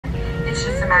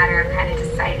matter of kind of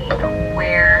deciding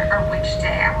where or which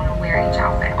day I want to wear each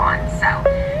outfit on. So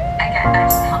again, that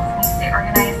just helps me stay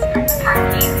organized from the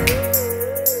packing.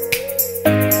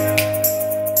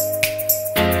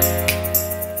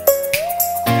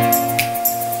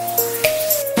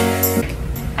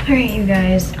 Alright you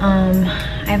guys,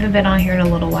 I haven't been on here in a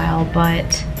little while,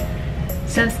 but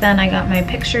since then I got my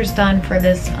pictures done for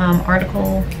this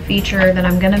article feature that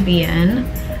I'm gonna be in,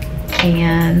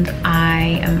 and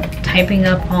I am typing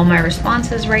up all my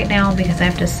responses right now because I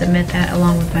have to submit that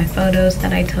along with my photos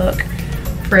that I took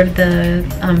for the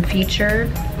feature.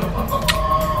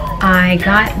 I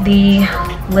got the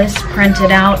list printed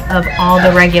out of all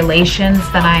the regulations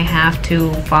that I have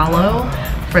to follow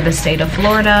for the state of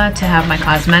Florida to have my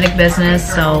cosmetic business.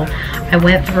 So I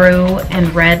went through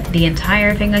and read the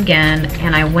entire thing again,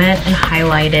 and I went and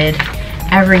highlighted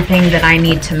everything that I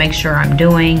need to make sure I'm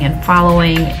doing and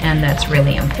following, and that's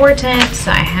really important. So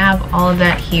I have all of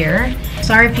that here.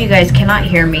 Sorry if you guys cannot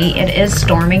hear me. It is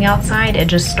storming outside. It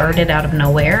just started out of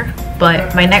nowhere.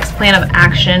 But my next plan of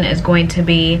action is going to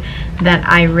be that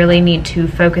I really need to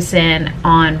focus in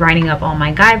on writing up all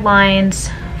my guidelines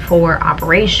for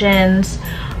operations,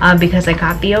 because I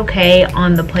got the okay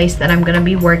on the place that I'm going to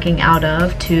be working out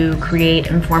of to create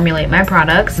and formulate my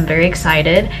products. I'm very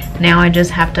excited. Now I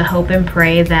just have to hope and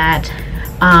pray that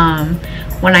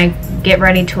when I get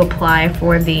ready to apply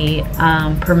for the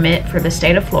permit for the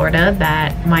state of Florida,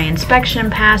 that my inspection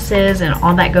passes and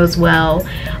all that goes well.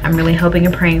 I'm really hoping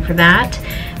and praying for that.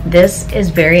 This is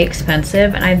very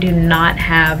expensive, and I do not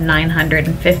have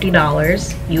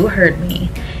 $950. You heard me.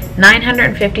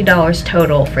 $950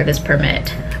 total for this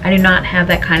permit. I do not have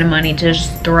that kind of money to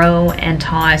just throw and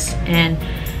toss and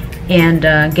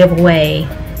give away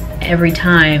every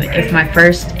time if my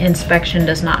first inspection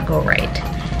does not go right.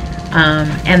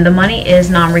 And the money is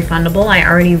non-refundable. I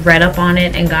already read up on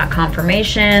it and got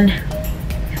confirmation.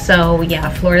 So yeah,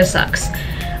 Florida sucks.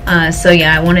 So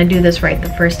yeah, I want to do this right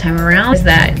the first time around. Is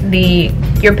that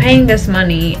you're paying this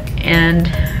money, and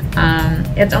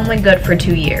it's only good for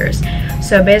 2 years.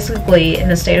 So basically in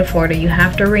the state of Florida, you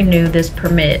have to renew this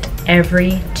permit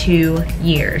every 2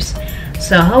 years.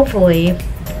 So hopefully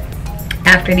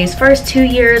after these first 2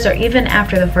 years, or even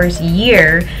after the first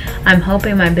year, I'm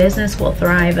hoping my business will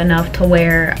thrive enough to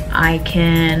where I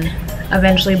can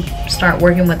eventually start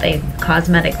working with a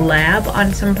cosmetic lab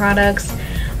on some products,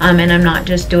 and I'm not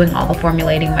just doing all the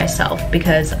formulating myself,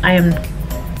 because I am,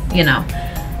 you know,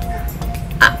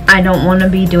 I don't want to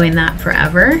be doing that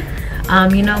forever.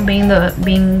 You know, being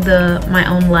my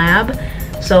own lab.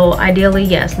 So ideally,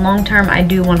 yes, long term I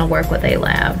do want to work with a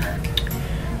lab.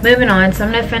 Moving on, so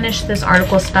I'm gonna finish this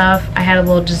article stuff. I had a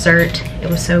little dessert, it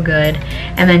was so good.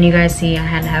 And then you guys see I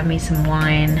had to have me some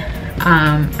wine.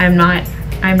 I'm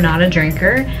not a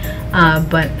drinker,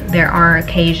 but there are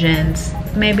occasions,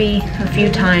 maybe a few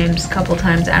times, couple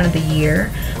times out of the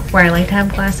year, where I like to have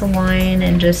a glass of wine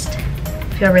and just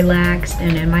feel relaxed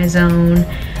and in my zone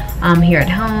here at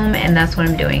home, and that's what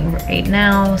I'm doing right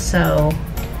now. So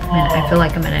I feel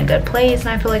like I'm in a good place, and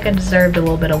I feel like I deserved a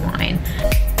little bit of wine.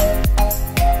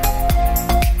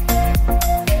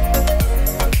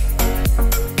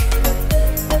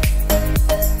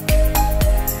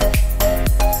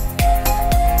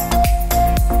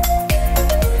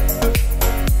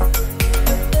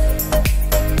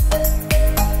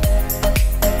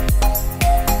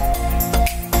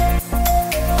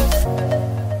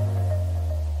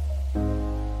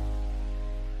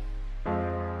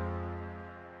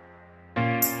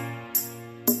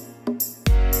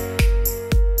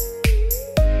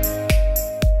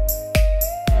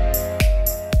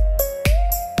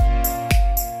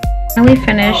 I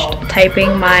finished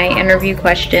typing my interview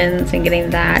questions and getting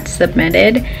that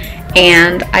submitted,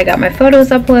 and I got my photos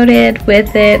uploaded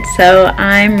with it, so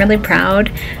I'm really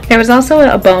proud. There was also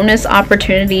a bonus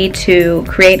opportunity to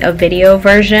create a video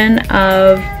version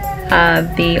of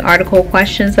the article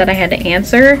questions that I had to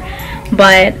answer,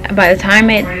 but by the time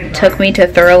it took me to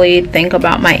thoroughly think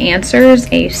about my answers,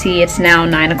 you see it's now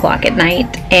 9 o'clock at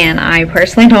night, and I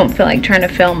personally don't feel like trying to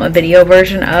film a video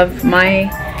version of my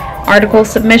article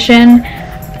submission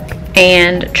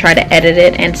and try to edit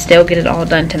it and still get it all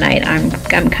done tonight.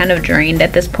 I'm kind of drained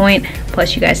at this point.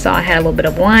 Plus you guys saw I had a little bit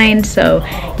of wine, so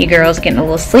you girls getting a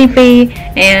little sleepy,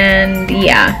 and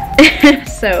yeah.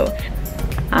 So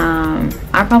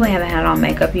I probably haven't had on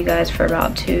makeup, you guys, for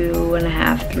about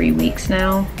 2.5, 3 weeks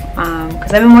now,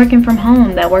 because I've been working from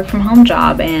home, that work from home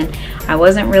job, and I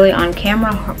wasn't really on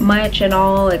camera much at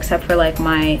all, except for like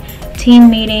my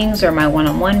team meetings or my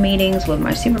one-on-one meetings with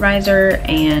my supervisor,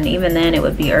 and even then it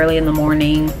would be early in the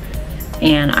morning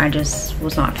and I just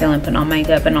was not feeling putting on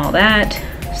makeup and all that.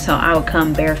 so I would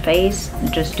come barefaced,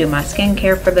 just do my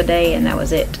skincare for the day, and that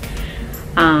was it.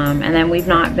 And then we've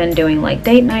not been doing like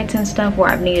date nights and stuff where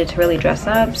I've needed to really dress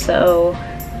up, so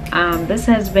this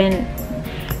has been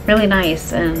really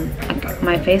nice, and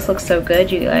my face looks so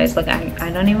good, you guys. Like I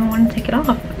don't even want to take it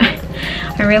off.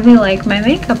 I really like my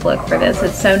makeup look for this.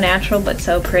 It's so natural but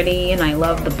so pretty, and I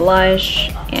love the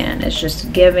blush, and it's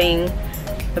just giving.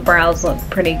 The brows look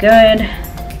pretty good.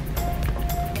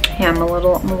 Yeah, I'm a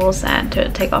little sad to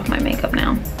take off my makeup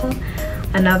now.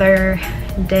 Another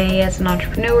day as an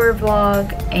entrepreneur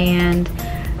vlog, and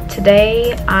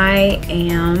today I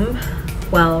am,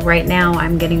 well, right now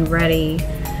I'm getting ready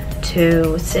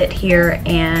to sit here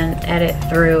and edit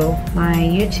through my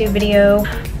YouTube video.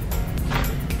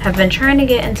 Have been trying to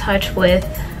get in touch with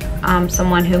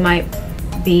someone who might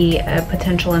be a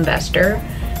potential investor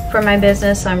for my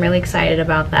business, so I'm really excited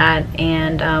about that.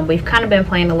 And we've kind of been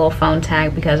playing a little phone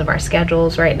tag because of our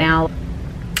schedules right now.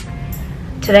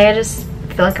 Today I just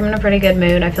feel like I'm in a pretty good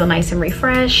mood. I feel nice and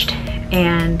refreshed,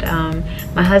 and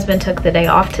my husband took the day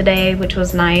off today, which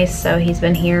was nice, so he's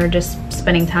been here just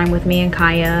spending time with me and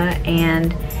Kaya,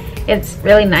 and it's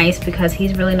really nice because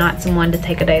he's really not someone to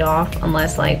take a day off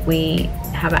unless like we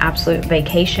have an absolute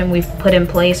vacation we've put in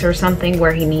place or something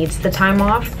where he needs the time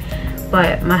off.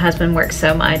 But my husband works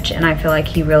so much, and I feel like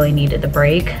he really needed the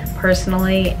break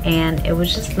personally, and it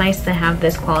was just nice to have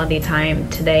this quality time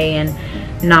today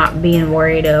and not being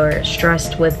worried or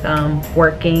stressed with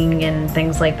working and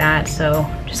things like that. So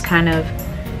just kind of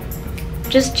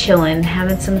just chilling,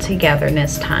 having some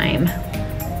togetherness time.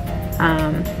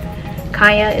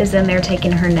 Kaya is in there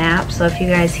taking her nap, so if you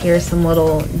guys hear some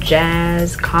little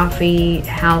jazz, coffee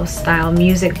house style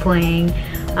music playing,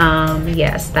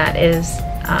 yes, that is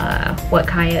what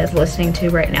Kaya is listening to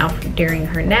right now during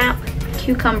her nap.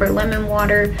 Cucumber lemon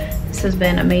water. This has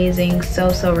been amazing,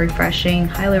 so refreshing.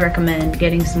 Highly recommend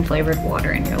getting some flavored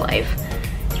water in your life,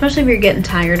 especially if you're getting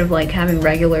tired of like having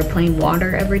regular plain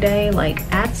water every day. Like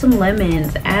add some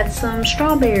lemons, add some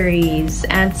strawberries,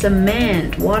 add some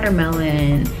mint,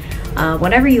 watermelon,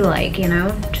 whatever you like, you know,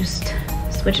 just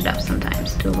switch it up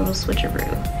sometimes. Do a little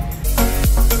switcheroo.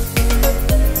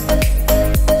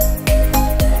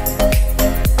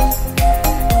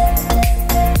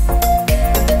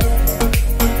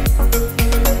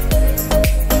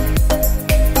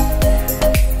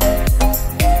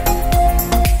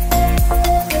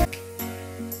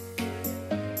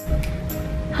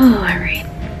 Alright,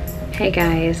 hey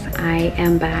guys, I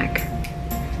am back.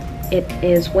 It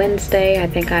is Wednesday. I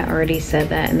think I already said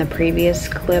that in the previous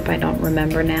clip. I don't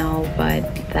remember now,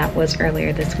 but that was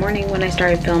earlier this morning when I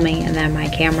started filming, and then my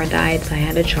camera died, so I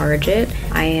had to charge it.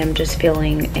 I am just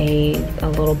feeling a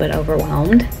little bit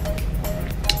overwhelmed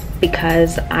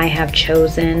because I have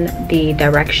chosen the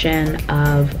direction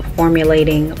of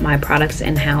formulating my products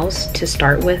in-house to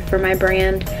start with for my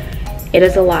brand. It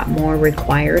is a lot more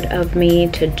required of me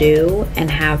to do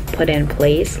and have put in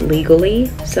place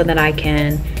legally so that I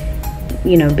can,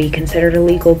 you know, be considered a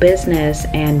legal business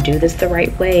and do this the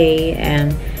right way,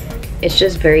 and it's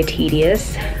just very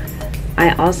tedious.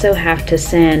 I also have to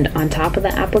send, on top of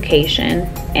the application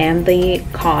and the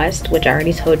cost, which I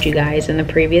already told you guys in the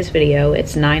previous video,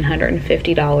 it's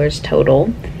 $950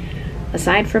 total.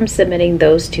 Aside from submitting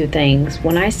those two things,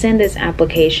 when I send this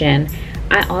application,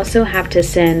 I also have to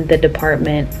send the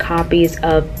department copies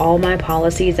of all my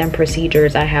policies and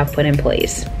procedures I have put in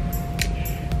place.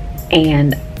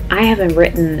 And I haven't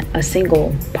written a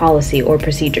single policy or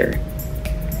procedure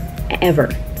ever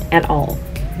at all.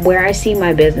 Where I see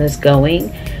my business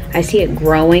going, I see it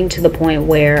growing to the point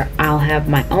where I'll have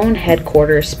my own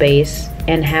headquarters space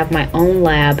and have my own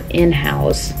lab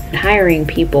in-house, hiring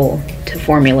people to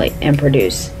formulate and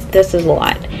produce. This is a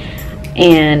lot.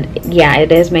 And yeah,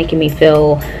 it is making me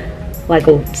feel like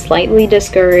slightly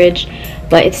discouraged,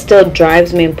 but it still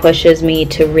drives me and pushes me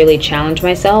to really challenge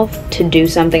myself to do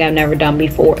something I've never done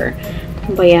before.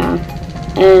 But yeah,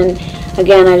 and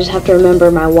again, I just have to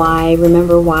remember my why,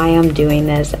 remember why I'm doing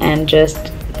this, and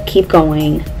just keep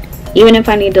going. Even if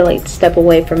I need to like step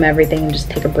away from everything and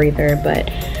just take a breather, but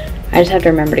I just have to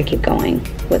remember to keep going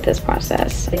with this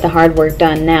process. Get the hard work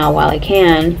done now while I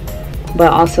can,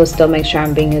 but also still make sure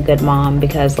I'm being a good mom,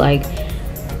 because like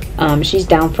she's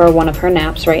down for one of her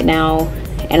naps right now,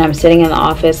 and I'm sitting in the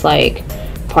office, like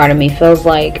part of me feels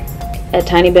like, a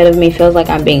tiny bit of me feels like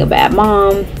I'm being a bad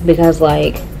mom because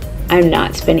like I'm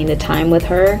not spending the time with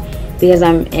her because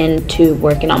I'm into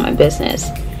working on my business.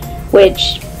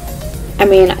 Which, I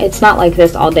mean, it's not like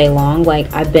this all day long.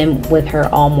 Like I've been with her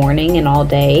all morning and all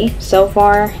day so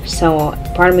far, so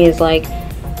part of me is like,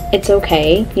 it's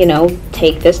okay, you know,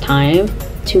 take this time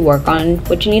to work on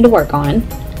what you need to work on.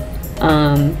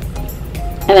 And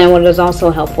then what is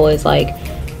also helpful is like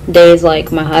days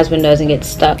like my husband doesn't get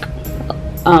stuck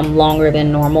longer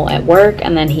than normal at work,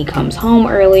 and then he comes home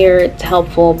earlier. It's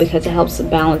helpful because it helps to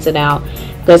balance it out,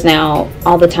 because now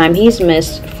all the time he's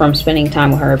missed from spending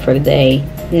time with her for the day,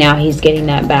 now he's getting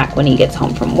that back when he gets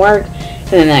home from work, and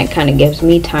then that kind of gives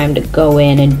me time to go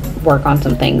in and work on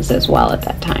some things as well at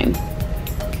that time.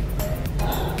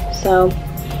 So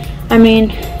I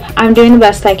mean, I'm doing the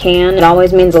best I can. It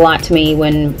always means a lot to me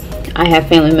when I have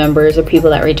family members or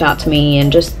people that reach out to me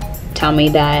and just tell me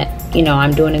that, you know,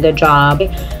 I'm doing a good job.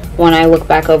 When I look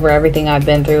back over everything I've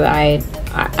been through, I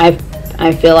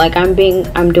feel like I'm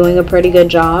doing a pretty good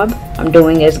job. I'm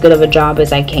doing as good of a job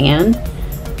as I can.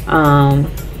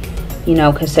 You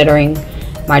know, considering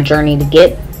my journey to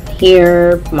get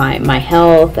here, my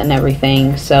health and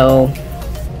everything. So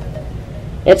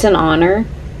it's an honor.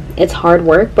 It's hard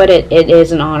work, but it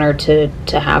is an honor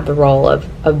to have the role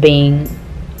of being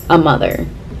a mother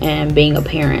and being a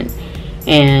parent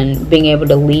and being able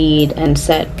to lead and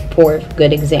set forth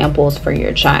good examples for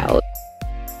your child.